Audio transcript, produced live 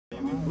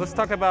Let's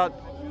talk about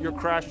your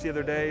crash the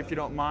other day, if you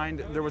don't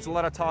mind. There was a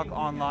lot of talk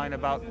online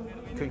about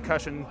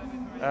concussion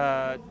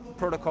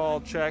protocol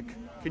check.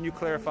 Can you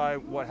clarify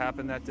what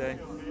happened that day?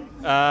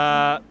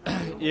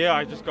 Yeah,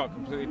 I just got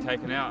completely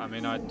taken out. I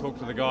mean, I talked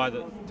to the guy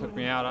that took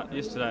me out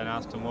yesterday and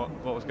asked him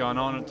what was going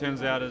on. It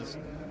turns out his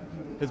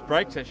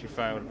brakes actually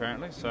failed,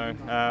 apparently. So,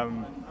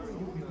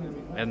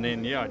 and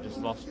then yeah, I just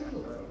lost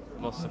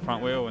the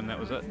front wheel, and that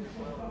was it.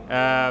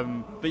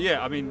 But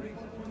yeah, I mean,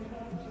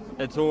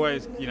 it's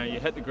always, you know, you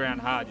hit the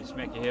ground hard, you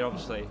smack your head,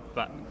 obviously.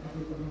 But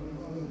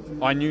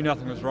I knew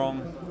nothing was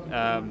wrong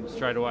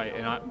straight away,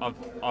 and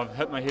I've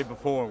hit my head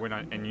before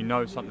and you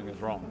know something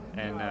is wrong.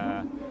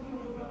 And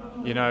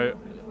you know,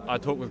 I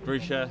talked with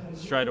Grisha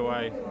straight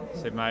away.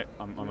 Said, mate,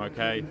 I'm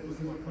okay.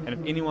 And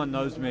if anyone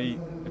knows me,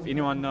 if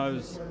anyone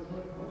knows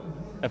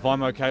if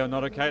I'm okay or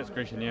not okay, it's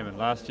Grisha Newman.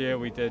 Last year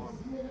we did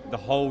the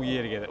whole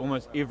year together,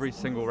 almost every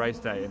single race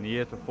day. And the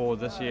years before,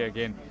 this year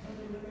again,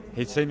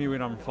 he'd see me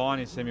when I'm fine,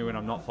 he'd see me when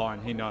I'm not fine.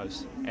 He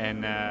knows.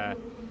 And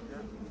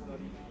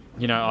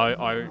you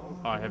know,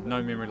 I have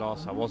no memory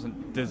loss. I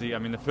wasn't dizzy. I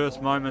mean, the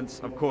first moments,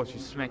 of course, you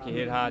smack your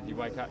head hard, you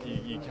wake up,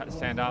 you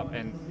stand up,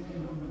 and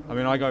I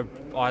mean,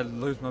 I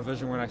lose my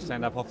vision when I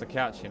stand up off the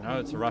couch. You know,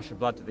 it's a rush of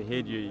blood to the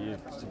head.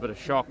 It's a bit of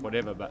shock,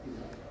 whatever. But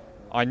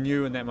I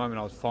knew in that moment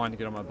I was fine to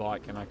get on my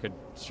bike, and I could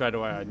straight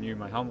away. I knew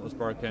my helmet was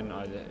broken.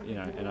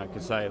 And I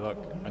could say, look,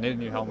 I need a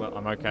new helmet.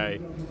 I'm okay.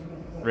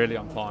 Really,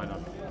 I'm fine.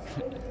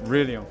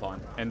 Really, I'm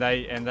fine. And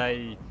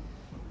they,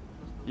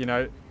 you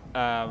know,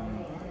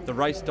 the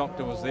race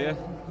doctor was there,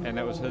 and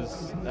that was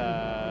his.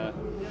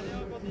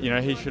 You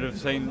know, he should have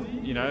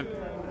seen. You know,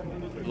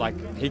 like,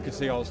 he could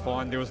see I was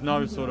fine. There was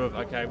no sort of,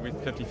 okay, we're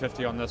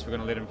 50-50 on this, we're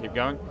going to let him keep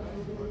going.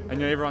 And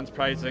you know, everyone's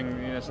praising,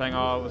 you know, saying,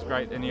 oh, it was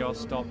great, Ineos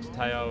stopped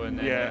Tao, and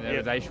we should have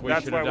done that.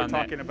 That's why we're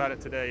talking about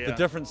it today, yeah. The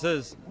difference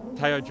is,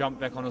 Tao jumped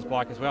back on his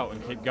bike as well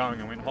and kept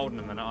going and went holding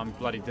him, and I'm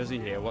bloody dizzy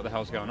here, what the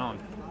hell's going on?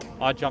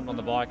 I jumped on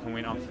the bike and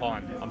went, I'm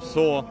fine. I'm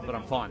sore, but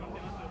I'm fine.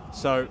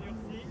 So,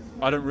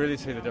 I don't really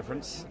see the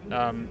difference.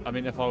 I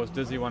mean, if I was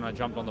dizzy when I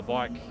jumped on the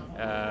bike,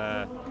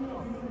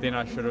 then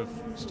I should have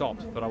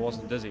stopped, but I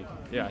wasn't dizzy.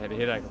 Yeah, I had a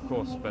headache, of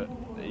course, but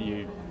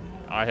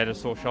I had a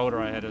sore shoulder,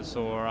 I had a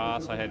sore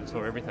ass, I had a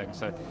sore everything.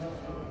 So,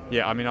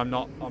 yeah, I mean, I'm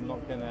not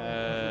going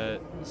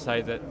to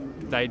say that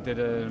they did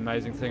an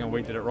amazing thing and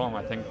we did it wrong.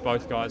 I think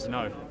both guys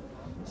know.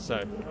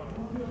 So,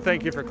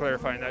 thank you for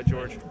clarifying that,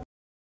 George.